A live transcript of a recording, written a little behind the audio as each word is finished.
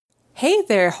Hey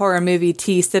there, horror movie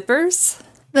tea sippers.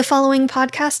 The following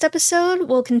podcast episode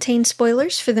will contain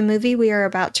spoilers for the movie we are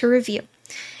about to review.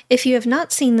 If you have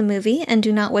not seen the movie and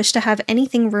do not wish to have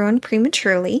anything ruined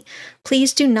prematurely,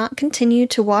 please do not continue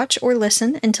to watch or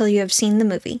listen until you have seen the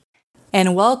movie.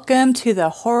 And welcome to the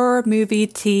Horror Movie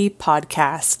Tea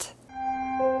Podcast.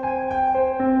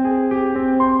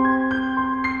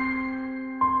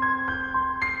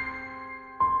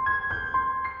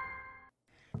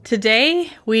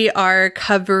 Today we are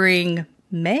covering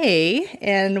May,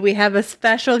 and we have a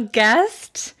special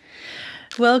guest.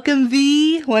 Welcome,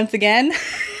 V, once again.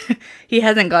 He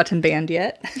hasn't gotten banned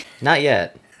yet. Not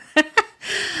yet.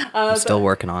 I'm still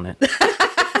working on it.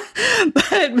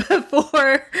 But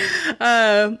before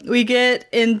we get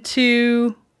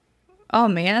into... Oh,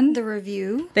 man. The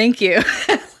review. Thank you.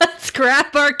 Let's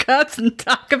grab our cups and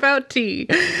talk about tea.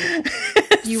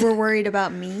 You were worried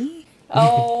about me?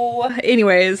 Oh,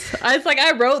 anyways,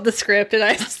 I wrote the script and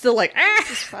I'm still like,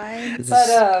 This is fine.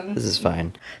 This is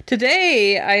fine.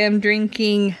 Today I am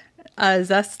drinking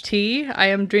zest tea. I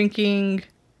am drinking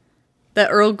the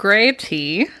Earl Grey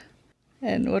tea.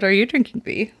 And what are you drinking,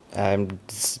 B?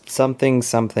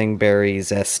 Something berry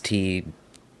zest tea,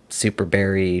 super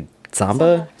berry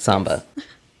samba.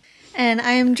 And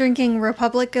I am drinking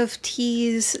Republic of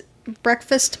Tea's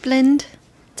breakfast blend.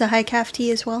 It's a high calf tea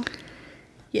as well.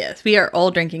 Yes, we are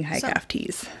all drinking high calf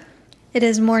teas. It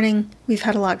is morning. We've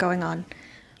had a lot going on.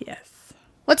 Yes.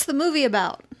 What's the movie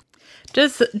about?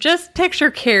 Just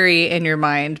picture Carrie in your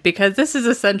mind, because this is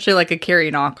essentially like a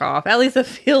Carrie knockoff. At least it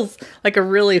feels like a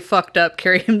really fucked up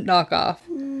Carrie knockoff.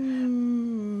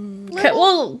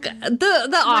 Well,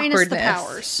 the awkwardness. The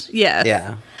powers. Yes.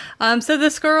 Yeah. So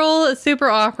this girl is super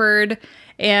awkward,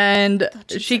 and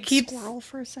she keeps squirrel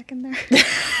for a second there.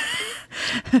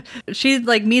 She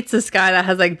meets this guy that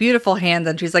has beautiful hands,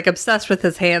 and she's obsessed with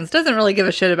his hands. Doesn't really give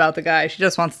a shit about the guy. She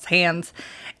just wants his hands.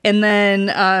 And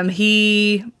then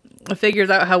he figures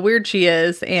out how weird she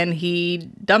is, and he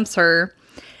dumps her.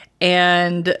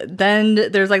 And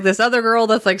then there's this other girl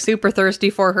that's super thirsty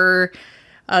for her.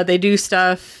 They do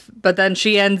stuff, but then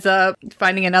she ends up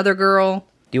finding another girl.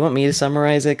 Do you want me to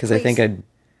summarize it? Because I think I'd...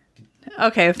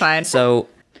 Okay, fine. So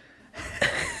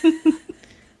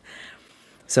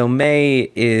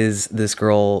May is this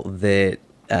girl that,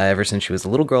 ever since she was a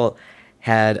little girl,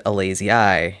 had a lazy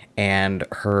eye, and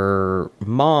her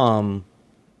mom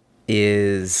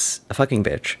is a fucking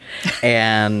bitch,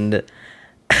 and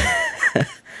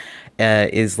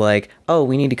is like, oh,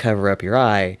 we need to cover up your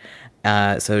eye.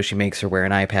 So she makes her wear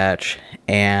an eye patch,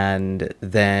 and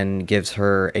then gives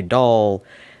her a doll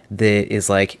that is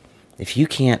like, if you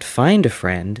can't find a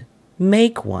friend,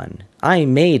 make one. I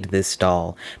made this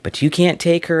doll, but you can't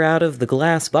take her out of the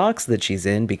glass box that she's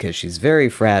in because she's very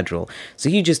fragile, so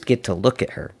you just get to look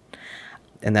at her.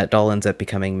 And that doll ends up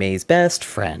becoming May's best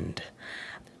friend.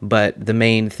 But the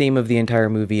main theme of the entire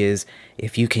movie is,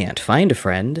 if you can't find a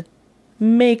friend,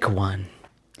 make one.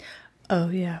 Oh,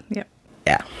 yeah. Yep.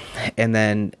 Yeah.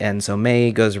 And so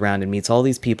May goes around and meets all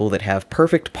these people that have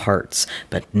perfect parts,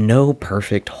 but no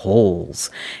perfect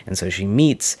holes. And so she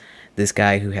meets this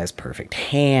guy who has perfect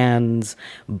hands,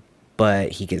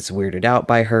 but he gets weirded out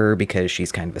by her because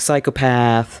she's kind of a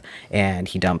psychopath, and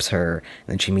he dumps her.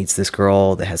 And then she meets this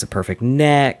girl that has a perfect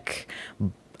neck,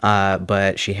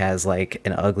 but she has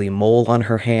an ugly mole on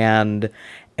her hand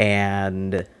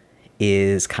and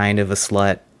is kind of a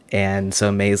slut. And so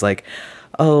May's like,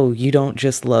 oh, you don't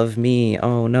just love me.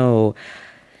 Oh, no.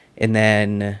 And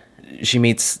then she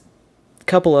meets a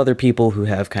couple other people who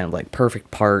have kind of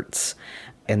perfect parts.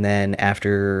 And then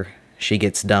after she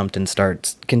gets dumped and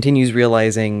continues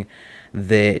realizing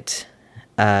that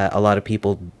a lot of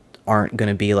people aren't going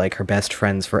to be her best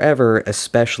friends forever,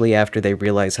 especially after they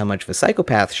realize how much of a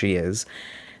psychopath she is,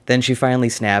 then she finally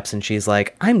snaps and she's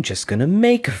like, I'm just going to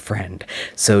make a friend.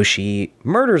 So she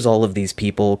murders all of these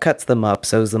people, cuts them up,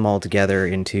 sews them all together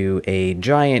into a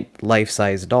giant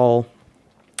life-size doll,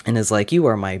 and is like, you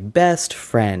are my best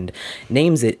friend.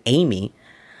 Names it Amy,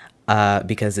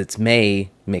 because it's May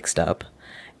mixed up,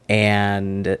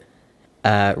 and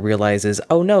realizes,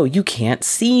 oh no, you can't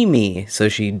see me. So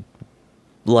she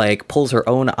pulls her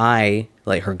own eye,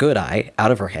 her good eye,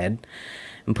 out of her head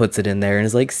and puts it in there and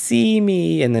is like, see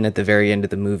me. And then at the very end of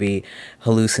the movie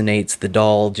hallucinates the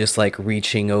doll just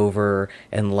reaching over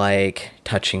and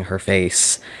touching her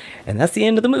face. And that's the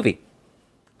end of the movie.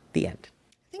 The end.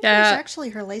 I think it was actually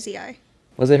her lazy eye.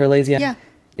 Was it her lazy eye? Yeah.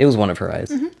 It was one of her eyes.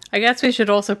 Mm-hmm. I guess we should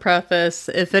also preface,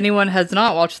 if anyone has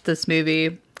not watched this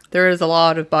movie, there is a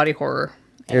lot of body horror.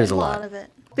 There's a lot of it.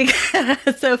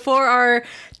 So for our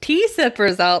tea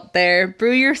sippers out there,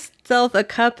 brew yourself a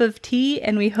cup of tea,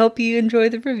 and we hope you enjoy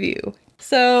the review.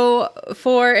 So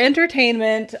for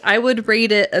entertainment, I would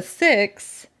rate it a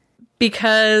 6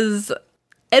 because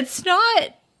it's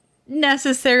not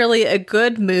necessarily a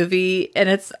good movie, and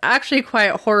it's actually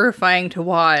quite horrifying to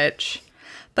watch.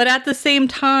 But at the same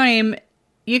time,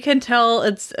 you can tell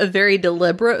it's a very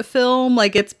deliberate film,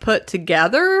 like it's put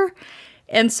together.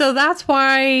 And so that's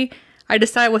why I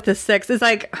decide with a 6. It's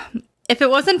like, if it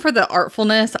wasn't for the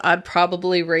artfulness, I'd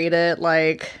probably rate it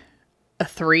like a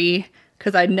 3,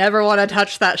 because I never want to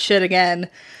touch that shit again.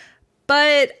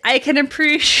 But I can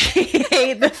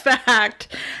appreciate the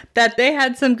fact that they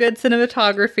had some good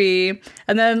cinematography.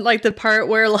 And then, like, the part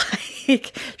where,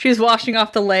 like, she's washing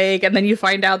off the leg, and then you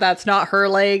find out that's not her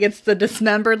leg, it's the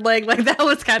dismembered leg. Like, that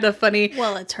was kind of funny.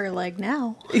 Well, it's her leg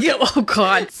now. Yeah, oh,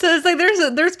 God. So it's like,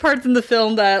 there's parts in the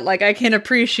film that, like, I can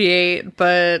appreciate,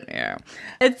 but, yeah.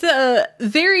 It's a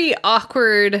very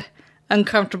awkward,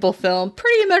 uncomfortable film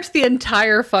pretty much the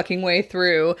entire fucking way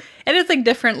through, and it's like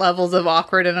different levels of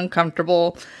awkward and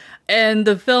uncomfortable, and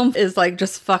the film is like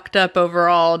just fucked up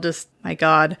overall. Just, my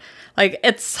God, like,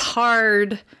 it's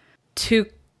hard to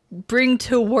bring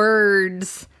to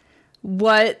words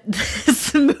what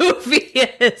this movie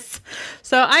is,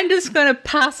 so I'm just gonna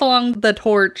pass along the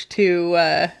torch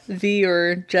to V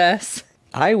or Jess.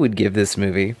 I would give this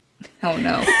movie, oh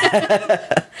no,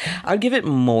 I'd give it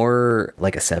more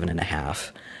like a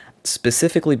 7.5,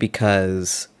 specifically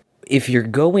because if you're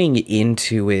going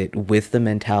into it with the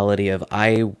mentality of,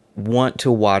 I want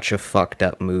to watch a fucked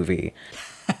up movie,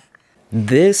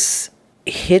 this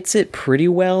hits it pretty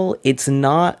well. It's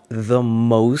not the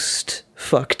most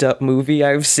fucked up movie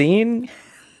I've seen,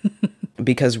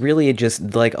 because really it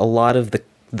just, like, a lot of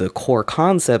the core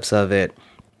concepts of it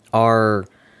are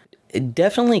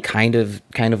definitely kind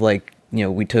of like, you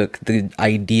know, we took the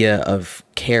idea of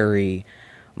Carrie,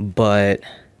 but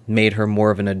made her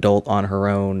more of an adult on her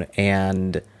own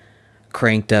and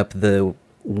cranked up the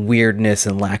weirdness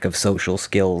and lack of social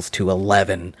skills to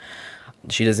 11.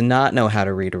 She does not know how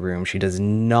to read a room. She does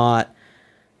not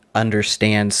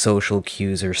understand social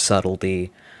cues or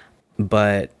subtlety,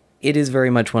 but it is very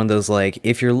much one of those, like,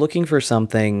 if you're looking for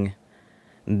something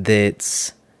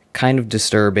that's kind of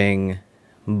disturbing,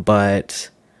 but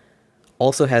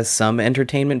also has some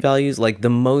entertainment values, like, the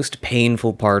most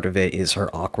painful part of it is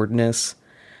her awkwardness.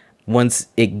 Once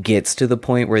it gets to the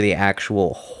point where the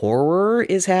actual horror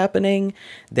is happening,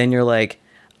 then you're like,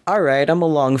 all right, I'm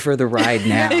along for the ride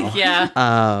now.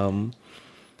 yeah.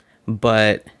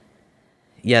 But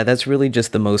yeah, that's really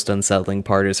just the most unsettling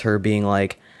part, is her being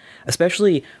like,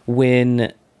 especially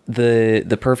when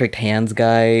the perfect hands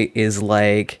guy is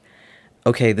like,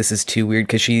 okay, this is too weird,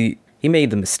 because he made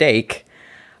the mistake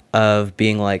of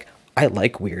being like, I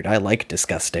like weird, I like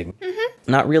disgusting,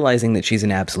 not realizing that she's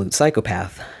an absolute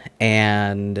psychopath.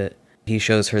 And he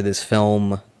shows her this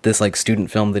film, this, like,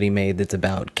 student film that he made that's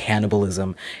about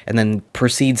cannibalism, and then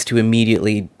proceeds to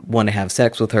immediately want to have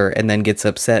sex with her, and then gets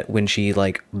upset when she,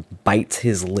 like, bites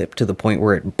his lip to the point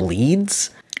where it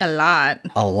bleeds. A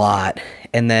lot.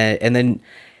 And then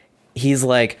he's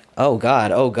like, oh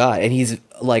God. And he's,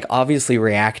 like, obviously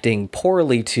reacting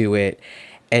poorly to it.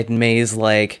 And May's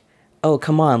like, oh,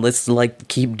 come on, let's, like,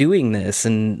 keep doing this.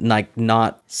 And, like,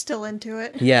 not... Still into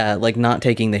it. Yeah, like, not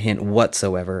taking the hint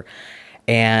whatsoever.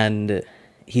 And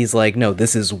he's like, no,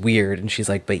 this is weird. And she's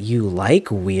like, but you like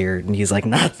weird. And he's like,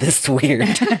 not this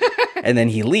weird. And then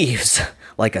he leaves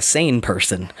like a sane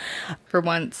person. For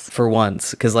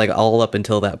once. Because, like, all up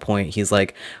until that point, he's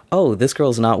like, oh, this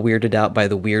girl's not weirded out by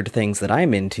the weird things that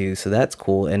I'm into, so that's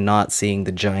cool, and not seeing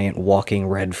the giant walking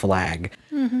red flag.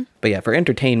 Mm-hmm. But yeah, for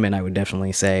entertainment, I would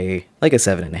definitely say like a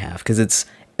 7.5, because it's,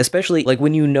 especially, like,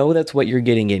 when you know that's what you're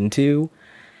getting into,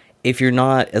 if you're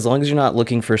not, as long as you're not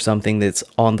looking for something that's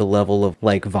on the level of,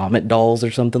 like, Vomit Dolls or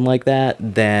something like that,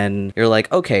 then you're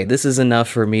like, okay, this is enough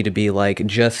for me to be like,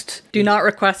 just... Do not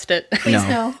request it. Please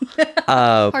no.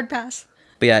 Hard pass.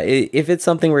 But yeah, if it's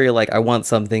something where you're like, I want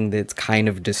something that's kind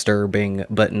of disturbing,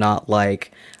 but not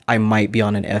like I might be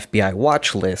on an FBI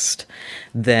watch list,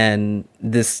 then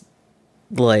this,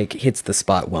 like, hits the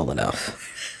spot well enough.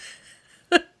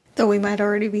 Though we might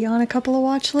already be on a couple of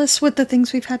watch lists with the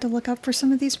things we've had to look up for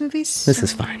some of these movies. This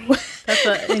is fine. That's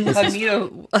an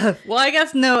incognito. Well, I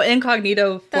guess no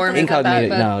incognito form. Incognito,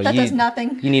 no. That does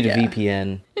nothing. You need a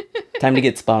VPN. Time to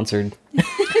get sponsored.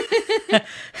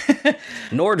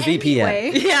 NordVPN.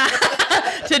 Anyway. Yeah.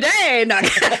 Today. No.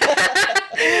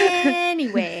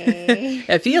 Anyway.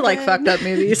 If you like fucked up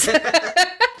movies.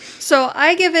 So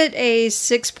I give it a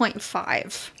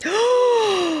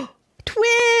 6.5.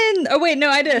 Twins! Oh wait, no,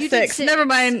 I did a You did 6. Never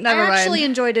mind. I actually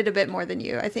enjoyed it a bit more than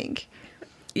you, I think.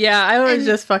 Yeah, I was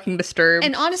just fucking disturbed.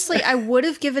 And honestly, I would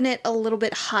have given it a little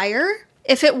bit higher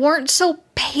if it weren't so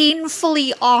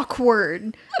painfully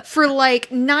awkward for like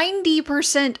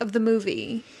 90% of the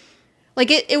movie. Like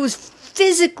it was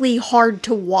physically hard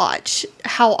to watch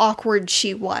how awkward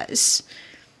she was.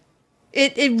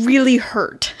 It really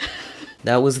hurt.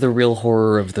 That was the real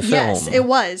horror of the film. Yes, it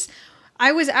was.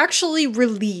 I was actually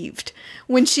relieved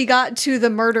when she got to the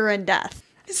murder and death.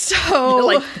 So,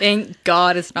 like, thank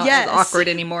God it's not Yes. as awkward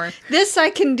anymore. this I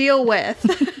can deal with.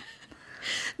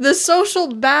 The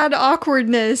social bad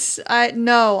awkwardness,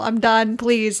 I'm done.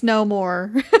 Please, no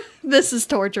more. This is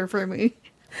torture for me.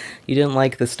 You didn't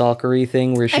like the stalkery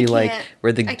thing where she like can't-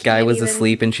 where the I guy can't was even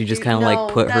asleep and she just do- kind of no,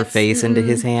 like put her that's- face into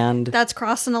his hand. That's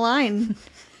crossing a line.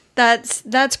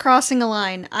 That's crossing a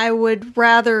line. I would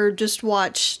rather just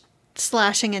watch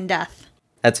slashing and death.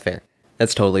 That's fair.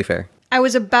 That's totally fair. I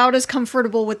was about as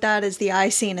comfortable with that as the eye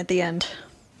scene at the end.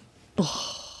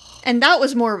 And that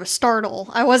was more of a startle.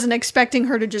 I wasn't expecting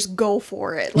her to just go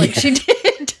for it like she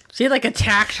did. She like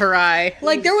attacked her eye.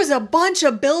 Like there was a bunch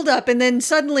of buildup, and then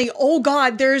suddenly, oh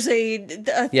god, there's a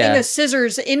thing Yeah. of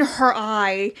scissors in her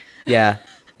eye. Yeah.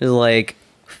 There's like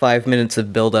 5 minutes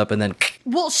of build up and then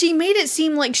Well, she made it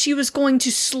seem like she was going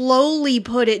to slowly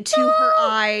put it to her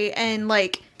eye and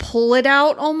like pull it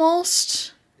out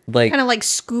almost. like Kind of like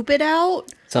scoop it out.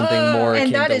 something more And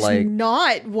akin that to is like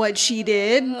not what she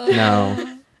did.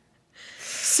 no.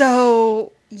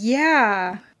 So,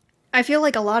 yeah. I feel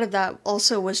like a lot of that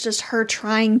also was just her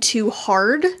trying too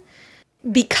hard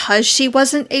because she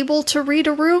wasn't able to read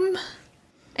a room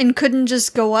and couldn't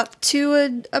just go up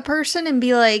to a person and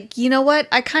be like, you know what?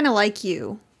 I kind of like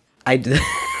you. I did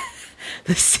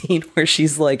the scene where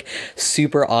she's like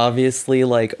super obviously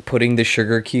like putting the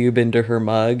sugar cube into her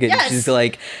mug and Yes. she's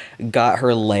like got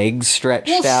her legs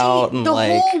stretched out and the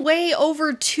like whole way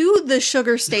over to the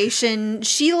sugar station,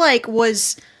 she like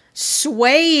was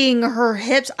swaying her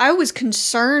hips. I was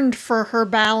concerned for her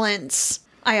balance.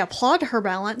 I applaud her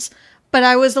balance, but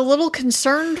I was a little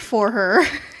concerned for her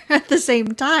at the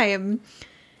same time.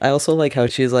 I also like how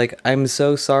she's like, I'm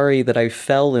so sorry that I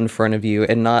fell in front of you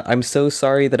and not I'm so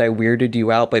sorry that I weirded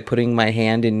you out by putting my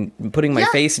Yeah.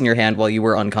 face in your hand while you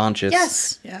were unconscious.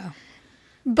 Yes. Yeah.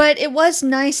 But it was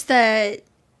nice that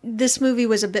this movie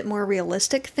was a bit more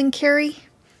realistic than Carrie.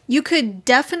 You could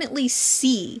definitely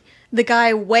see the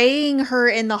guy weighing her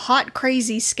in the hot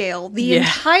crazy scale the Yeah.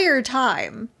 entire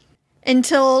time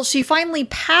until she finally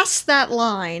passed that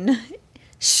line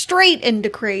straight into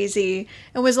crazy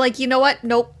and was like, you know what?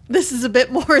 Nope, this is a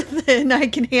bit more than I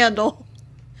can handle.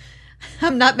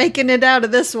 I'm not making it out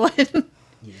of this one.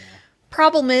 Yeah.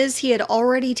 Problem is, he had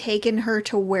already taken her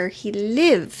to where he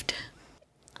lived.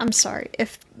 I'm sorry,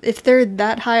 if they're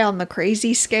that high on the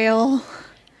crazy scale,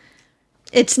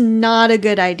 it's not a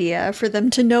good idea for them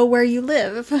to know where you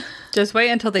live. Just wait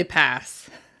until they pass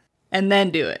and then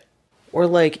do it. Or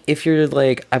like if you're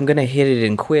like, I'm gonna hit it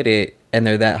and quit it and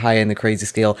they're that high in the crazy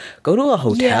scale, go to a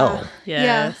hotel. Yeah.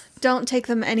 Yes. Don't take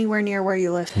them anywhere near where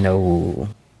you live. No.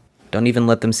 Don't even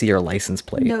let them see your license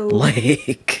plate. No.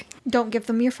 Like Don't give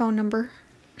them your phone number.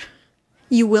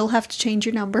 You will have to change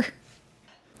your number.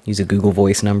 use a Google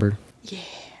Voice number.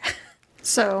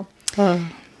 So,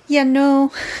 yeah,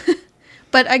 no.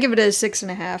 But I give it a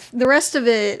 6.5. The rest of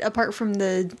it, apart from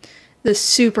the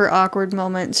super awkward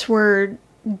moments, were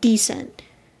decent.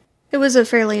 It was a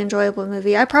fairly enjoyable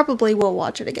movie. I probably will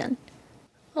watch it again.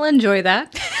 I'll enjoy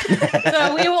that.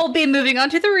 So we will be moving on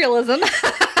to the realism.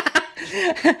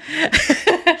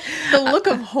 The look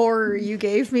of horror you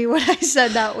gave me when I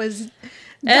said that was...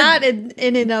 That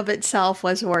in and of itself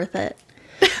was worth it.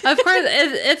 Of course,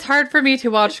 it's hard for me to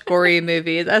watch gory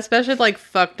movies, especially like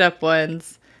fucked up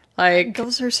ones. Like,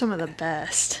 Those are some of the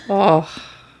best. oh,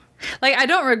 like I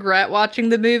don't regret watching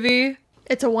the movie.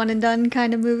 It's a one and done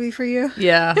kind of movie for you.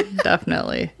 Yeah,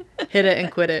 definitely. Hit it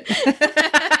and quit it.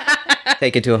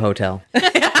 Take it to a hotel.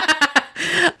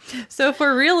 So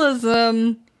for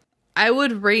realism, I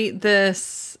would rate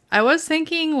this. I was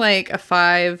thinking like a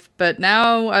 5, but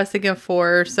now I was thinking a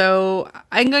 4. So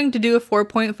I'm going to do a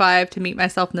 4.5 to meet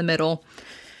myself in the middle.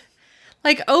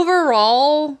 Like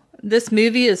overall, this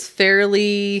movie is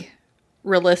fairly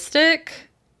realistic,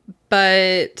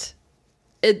 but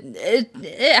it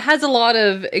has a lot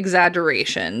of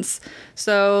exaggerations.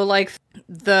 So like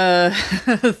the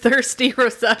thirsty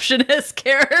receptionist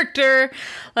character,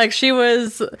 like she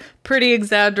was pretty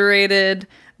exaggerated.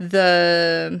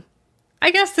 I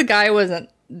guess the guy wasn't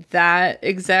that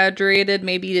exaggerated,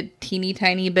 maybe a teeny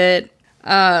tiny bit.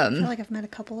 I feel like I've met a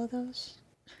couple of those.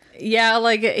 Yeah,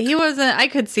 like he wasn't. I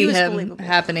could see was him believable.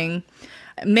 happening.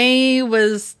 May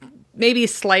was maybe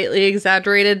slightly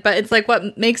exaggerated, but it's like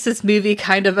what makes this movie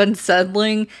kind of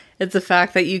unsettling is the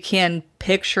fact that you can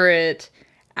picture it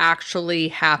actually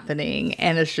happening,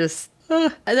 and it's just.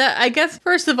 I guess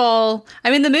first of all,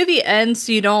 I mean the movie ends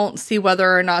so you don't see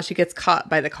whether or not she gets caught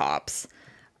by the cops,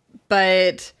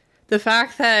 but the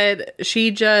fact that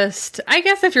she just, I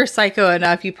guess if you're psycho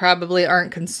enough, you probably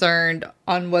aren't concerned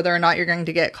on whether or not you're going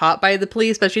to get caught by the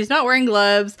police, but she's not wearing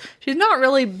gloves. She's not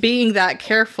really being that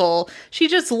careful. She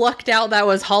just lucked out that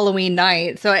was Halloween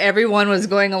night, so everyone was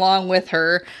going along with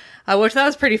her. Which that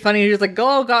was pretty funny. She was like,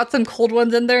 "Oh, got some cold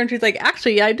ones in there," and she's like,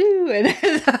 "Actually, yeah, I do."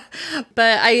 And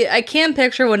but I can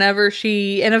picture whenever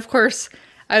she, and of course,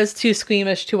 I was too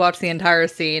squeamish to watch the entire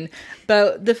scene.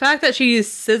 But the fact that she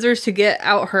used scissors to get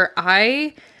out her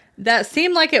eye, that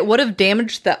seemed like it would have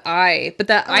damaged the eye, but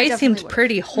that eye seemed would've.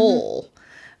 pretty whole.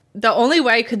 The only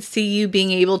way I could see you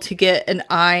being able to get an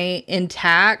eye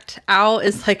intact out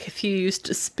is like if you used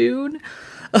a spoon.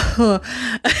 There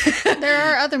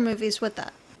are other movies with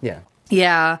that. Yeah.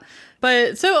 Yeah.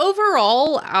 But so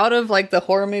overall, out of like the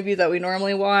horror movies that we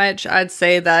normally watch, I'd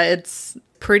say that it's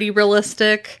pretty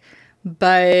realistic,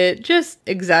 but just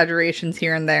exaggerations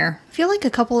here and there. I feel like a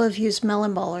couple have used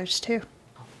melon ballers too.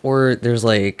 Or there's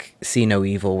like See No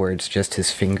Evil where it's just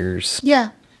his fingers. Yeah.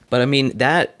 But I mean,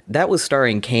 that was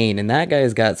starring Kane, and that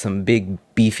guy's got some big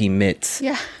beefy mitts.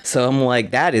 Yeah. So I'm like,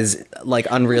 that is like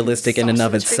unrealistic in and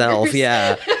of Sausage itself. fingers.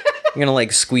 Yeah. You're gonna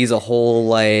like squeeze a whole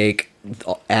like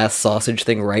ass sausage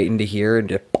thing right into here and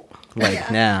just like,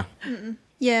 nah.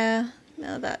 Yeah.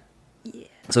 No, that.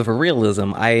 So for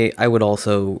realism, I would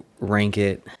also rank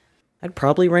it. I'd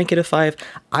probably rank it a 5.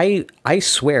 I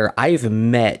swear I've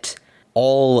met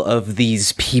all of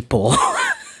these people.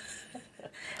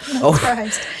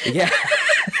 Surprised. Yeah.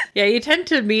 Yeah, you tend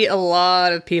to meet a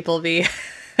lot of people, V.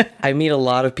 I meet a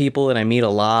lot of people and I meet a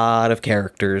lot of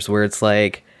characters where it's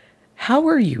like, how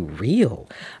are you real?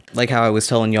 Like how I was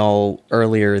telling y'all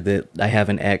earlier that I have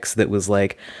an ex that was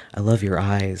like, I love your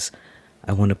eyes.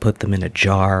 I want to put them in a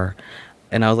jar.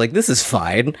 And I was like, this is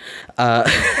fine.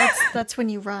 That's when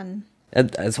you run.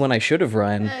 That's when I should have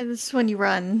run. This is when you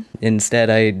run, Instead,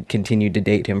 I continued to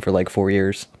date him for like 4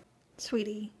 years.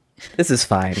 sweetie. This is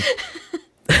fine.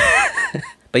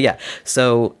 But yeah,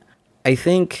 so I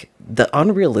think the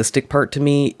unrealistic part to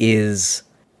me is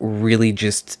really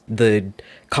just the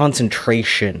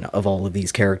concentration of all of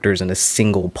these characters in a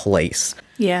single place.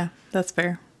 Yeah, that's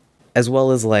fair. As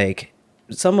well as like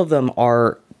some of them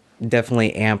are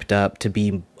definitely amped up to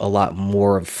be a lot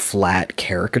more of flat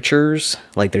caricatures.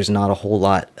 Like there's not a whole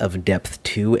lot of depth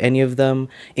to any of them,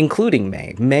 including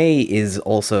May. May is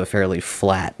also a fairly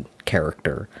flat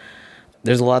character.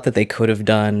 There's a lot that they could have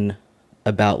done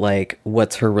about like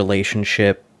what's her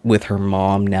relationship with her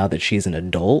mom now that she's an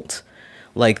adult.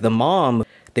 Like the mom,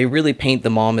 they really paint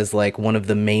the mom as like one of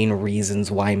the main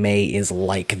reasons why May is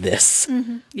like this.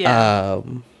 Yeah.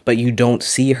 But you don't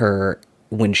see her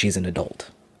when she's an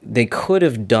adult. They could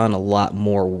have done a lot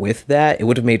more with that. It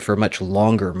would have made for a much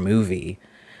longer movie,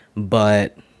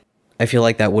 but I feel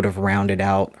like that would have rounded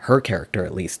out her character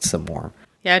at least some more.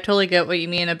 Yeah, I totally get what you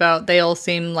mean about they all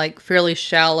seem like fairly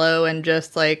shallow and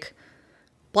just like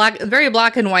very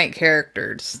black and white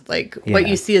characters. Like what Yeah.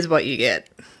 you see is what you get.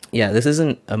 Yeah, this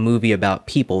isn't a movie about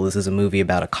people. This is a movie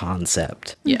about a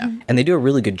concept. Yeah. And they do a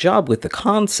really good job with the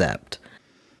concept,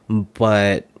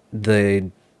 but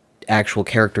the actual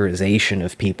characterization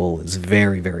of people is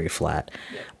very, very flat.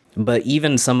 But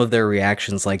even some of their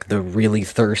reactions, like the really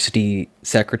thirsty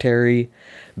secretary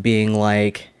being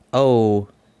like, oh,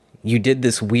 you did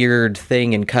this weird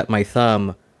thing and cut my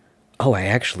thumb. Oh, I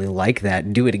actually like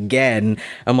that. Do it again.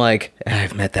 I'm like,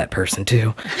 I've met that person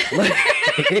too.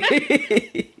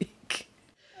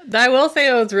 I will say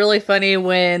it was really funny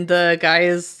when the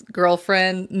guy's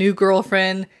new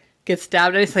girlfriend, gets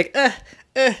stabbed and he's like,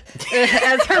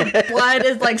 as her blood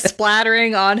is like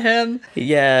splattering on him.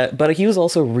 Yeah, but he was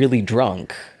also really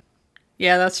drunk.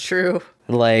 Yeah, that's true.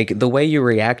 Like, the way you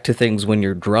react to things when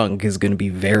you're drunk is going to be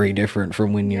very different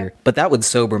from when you're... But that would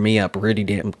sober me up pretty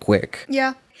damn quick.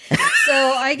 Yeah. So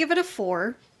I give it a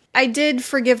 4. I did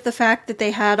forgive the fact that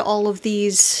they had all of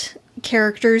these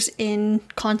characters in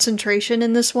concentration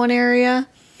in this one area,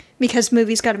 because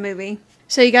movie's got a movie.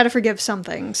 So you got to forgive some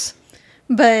things.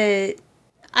 But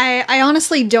I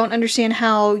honestly don't understand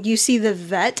how you see the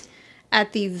vet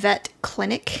at the vet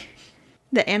clinic,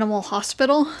 the animal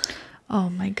hospital, Oh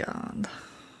my god.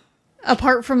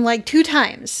 apart from like 2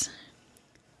 times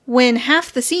when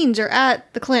half the scenes are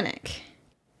at the clinic.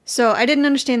 So I didn't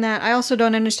understand that. I also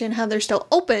don't understand how they're still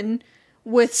open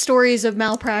with stories of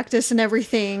malpractice and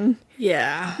everything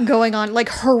Yeah. going on, like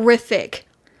horrific,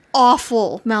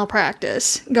 awful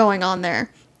malpractice going on there.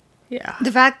 Yeah.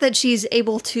 The fact that she's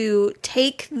able to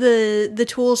take the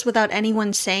tools without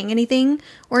anyone saying anything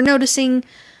or noticing,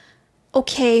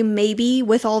 okay, maybe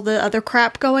with all the other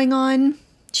crap going on,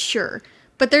 sure.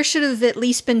 But there should have at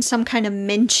least been some kind of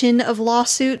mention of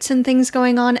lawsuits and things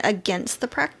going on against the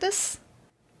practice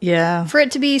Yeah. for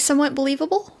it to be somewhat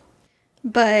believable.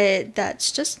 But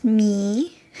that's just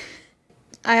me.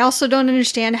 I also don't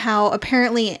understand how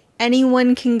apparently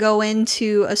anyone can go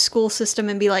into a school system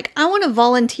and be like, I want to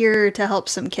volunteer to help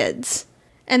some kids.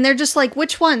 And they're just like,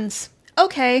 which ones?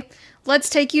 Okay, let's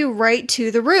take you right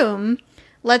to the room.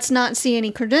 Let's not see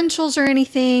any credentials or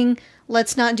anything.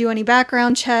 Let's not do any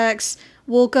background checks.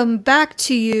 We'll come back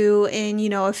to you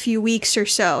in, a few weeks or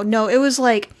so. No, it was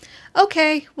like,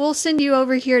 okay, we'll send you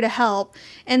over here to help.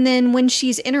 And then when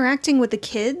she's interacting with the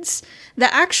kids,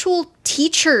 the actual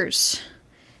teachers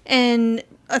and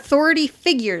authority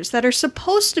figures that are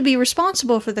supposed to be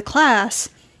responsible for the class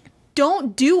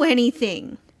don't do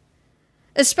anything.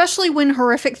 Especially when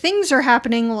horrific things are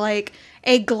happening, like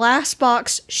a glass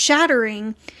box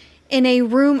shattering in a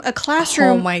classroom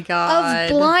Oh my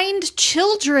God. of blind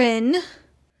children.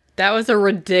 That was a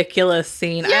ridiculous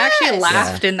scene. I actually Yes!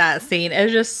 laughed in that scene. It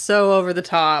was just so over the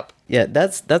top. Yeah,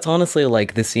 that's honestly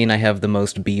like the scene I have the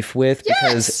most beef with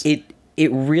because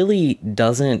it really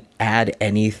doesn't add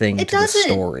anything to doesn't.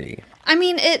 the story. I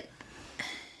mean,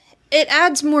 it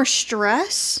adds more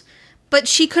stress, but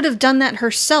she could have done that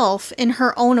herself in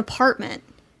her own apartment.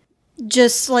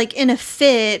 Just like in a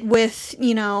fit with,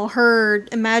 her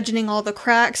imagining all the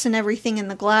cracks and everything in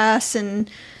the glass and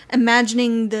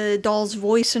imagining the doll's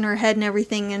voice in her head and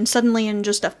everything, and suddenly in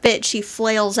just a fit she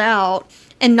flails out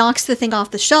and knocks the thing off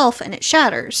the shelf and it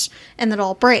shatters and the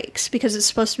doll breaks because it's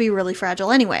supposed to be really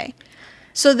fragile anyway.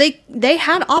 So they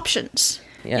had options.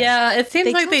 Yeah, it seems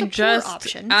They like chose they a poor just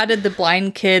option. added the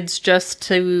blind kids just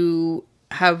to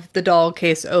have the doll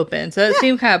case open. So it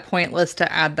seemed kind of pointless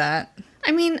to add that.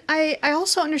 I mean, I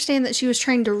also understand that she was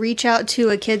trying to reach out to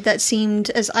a kid that seemed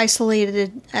as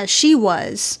isolated as she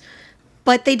was,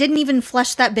 but they didn't even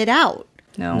flesh that bit out.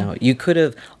 No, you could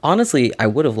have. Honestly, I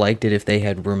would have liked it if they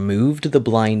had removed the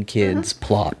blind kid's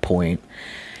plot point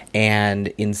and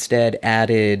instead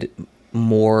added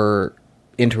more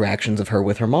interactions of her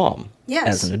with her mom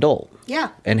as an adult. Yeah.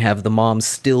 And have the mom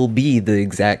still be the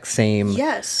exact same,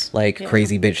 Yes.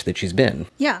 crazy bitch that she's been.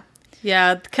 Yeah.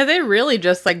 Yeah, because they really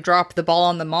just dropped the ball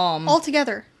on the mom.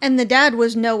 Altogether. And the dad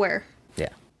was nowhere. Yeah.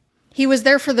 He was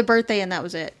there for the birthday and that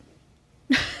was it.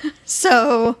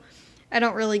 So, I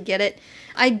don't really get it.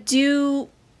 I do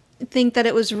think that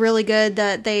it was really good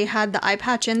that they had the eye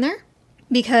patch in there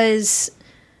because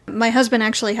my husband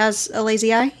actually has a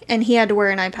lazy eye and he had to wear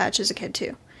an eye patch as a kid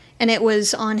too. And it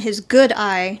was on his good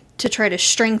eye to try to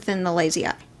strengthen the lazy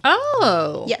eye.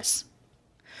 Oh. Yes.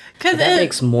 Because That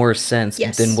makes more sense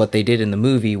Yes. than what they did in the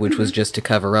movie, which was just to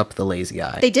cover up the lazy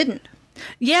eye. They didn't.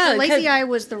 yeah, The lazy 'cause- eye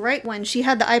was the right one. She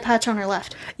had the eye patch on her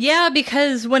left. yeah,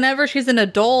 because whenever she's an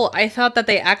adult, I thought that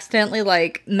they accidentally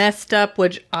messed up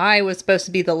which eye was supposed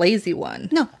to be the lazy one.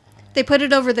 No. They put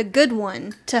it over the good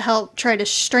one to help try to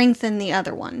strengthen the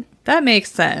other one. That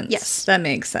makes sense. Yes. That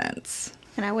makes sense.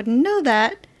 And I wouldn't know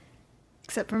that,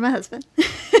 except for my husband.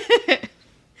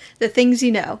 The things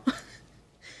you know.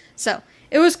 So,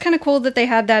 it was kind of cool that they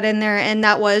had that in there, and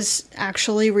that was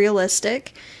actually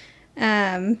realistic.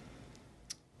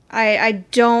 I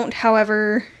don't,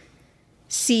 however,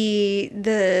 see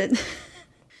the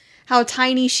how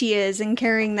tiny she is in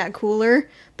carrying that cooler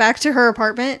back to her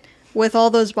apartment with all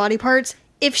those body parts.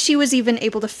 If she was even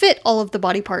able to fit all of the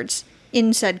body parts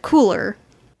in said cooler,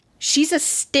 she's a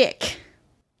stick.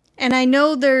 And I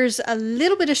know there's a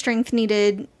little bit of strength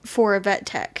needed for a vet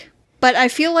tech. But I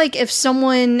feel like if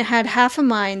someone had half a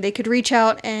mind, they could reach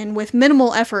out and with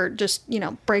minimal effort just,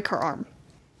 break her arm.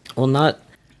 Well,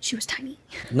 She was tiny.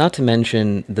 not to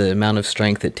mention the amount of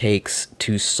strength it takes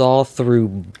to saw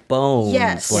through bones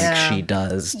Yes. like Yeah. she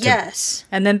does. Yes.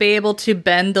 And then be able to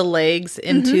bend the legs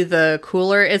into the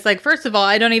cooler. It's first of all,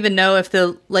 I don't even know if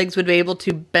the legs would be able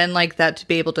to bend like that to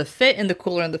be able to fit in the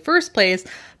cooler in the first place.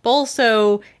 But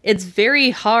also, it's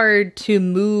very hard to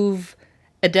move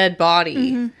a dead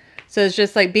body. So it's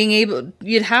just being able,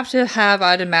 you'd have to have,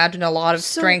 I'd imagine, a lot of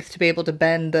strength to be able to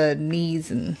bend the knees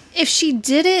and... If she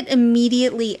did it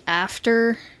immediately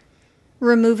after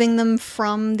removing them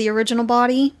from the original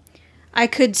body, I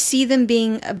could see them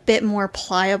being a bit more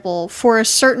pliable for a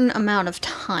certain amount of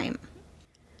time.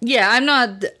 Yeah, I'm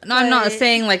not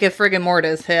saying like if rigor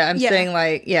mortis hit. I'm Yeah. saying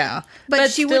like, yeah.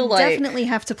 But she still, would like, definitely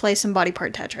have to play some body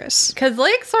part Tetris. because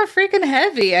legs are freaking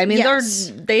heavy. I mean,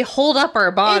 Yes. they hold up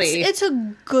our body. It's a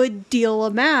good deal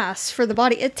of mass for the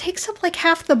body. It takes up like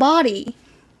half the body.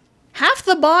 Half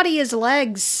the body is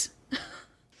legs.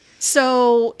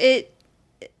 So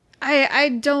I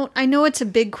know it's a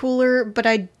big cooler, but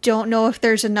I don't know if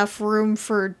there's enough room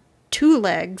for 2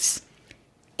 legs.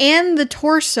 And the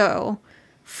torso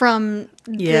from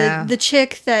Yeah. the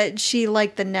chick that she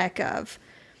liked the neck of.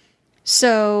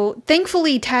 So,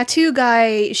 thankfully, Tattoo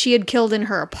Guy, she had killed in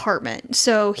her apartment.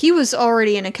 So, he was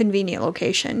already in a convenient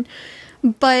location.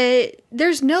 But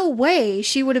there's no way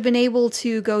she would have been able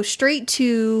to go straight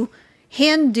to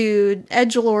Hand Dude,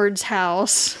 Edgelord's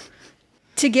house,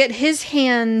 to get his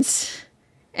hands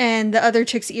and the other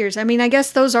chick's ears. I mean, I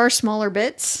guess those are smaller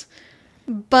bits.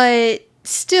 But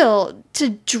still, to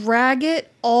drag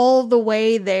it all the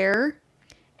way there,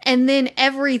 and then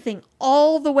everything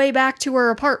all the way back to her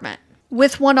apartment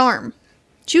with one arm.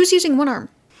 She was using one arm.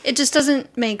 It just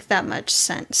doesn't make that much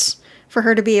sense for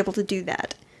her to be able to do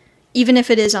that, even if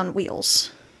it is on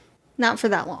wheels. Not for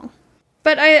that long.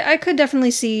 But I could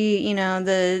definitely see, you know,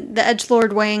 the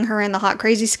edgelord weighing her in the hot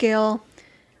crazy scale,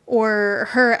 or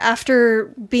her after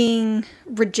being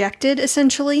rejected,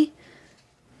 essentially,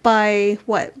 by,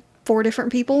 4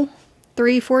 different people?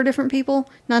 3-4 different people?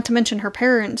 Not to mention her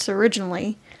parents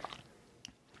originally.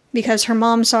 Because her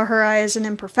mom saw her eye as an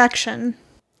imperfection.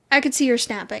 I could see her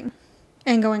snapping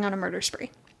and going on a murder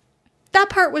spree. That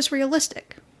part was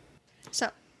realistic. So.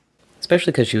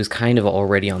 Especially because she was kind of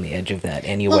already on the edge of that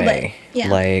Little bit, anyway. yeah.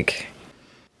 Like,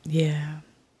 yeah.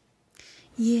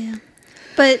 Yeah.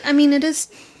 But, I mean, it is,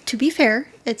 to be fair,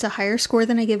 it's a higher score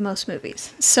than I give most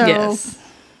movies. So, Yes.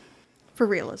 for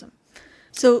realism.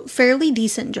 So, fairly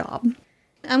decent job.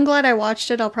 I'm glad I watched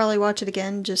it. I'll probably watch it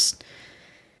again. Just,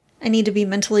 I need to be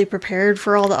mentally prepared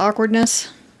for all the awkwardness.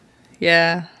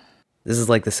 Yeah. this is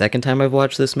like the second time I've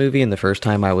watched this movie, and the first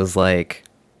time I was like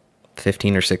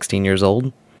 15 or 16 years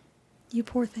old. You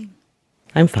poor thing.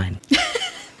 I'm fine.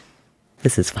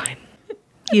 This is fine.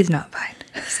 He's not fine.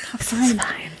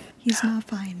 Fine. He's not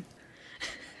fine.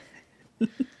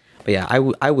 But yeah,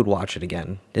 I would watch it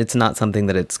again. It's not something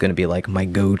that it's going to be like my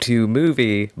go-to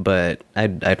movie, but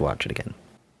I'd watch it again.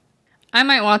 I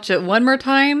might watch it one more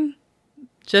time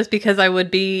just because I would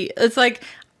be... It's like,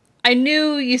 I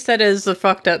knew you said it was a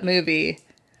fucked up movie,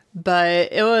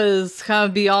 but it was kind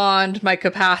of beyond my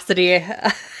capacity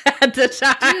at the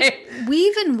time. We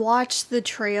even watched the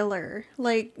trailer.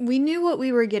 Like, we knew what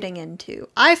we were getting into.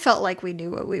 I felt like we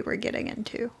knew what we were getting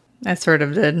into. I sort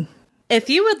of did. If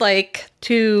you would like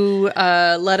to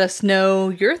let us know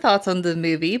your thoughts on the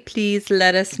movie, please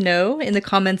let us know in the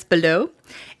comments below.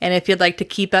 And if you'd like to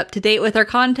keep up to date with our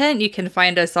content, you can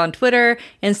find us on Twitter,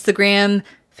 Instagram,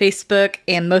 Facebook,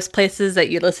 and most places that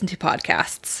you listen to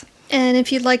podcasts. And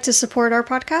if you'd like to support our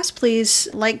podcast, please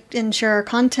like and share our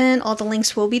content. All the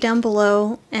links will be down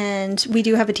below. And we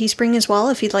do have a Teespring as well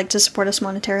if you'd like to support us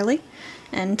monetarily.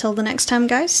 And until the next time,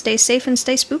 guys, stay safe and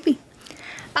stay spoopy.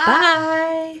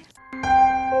 Bye!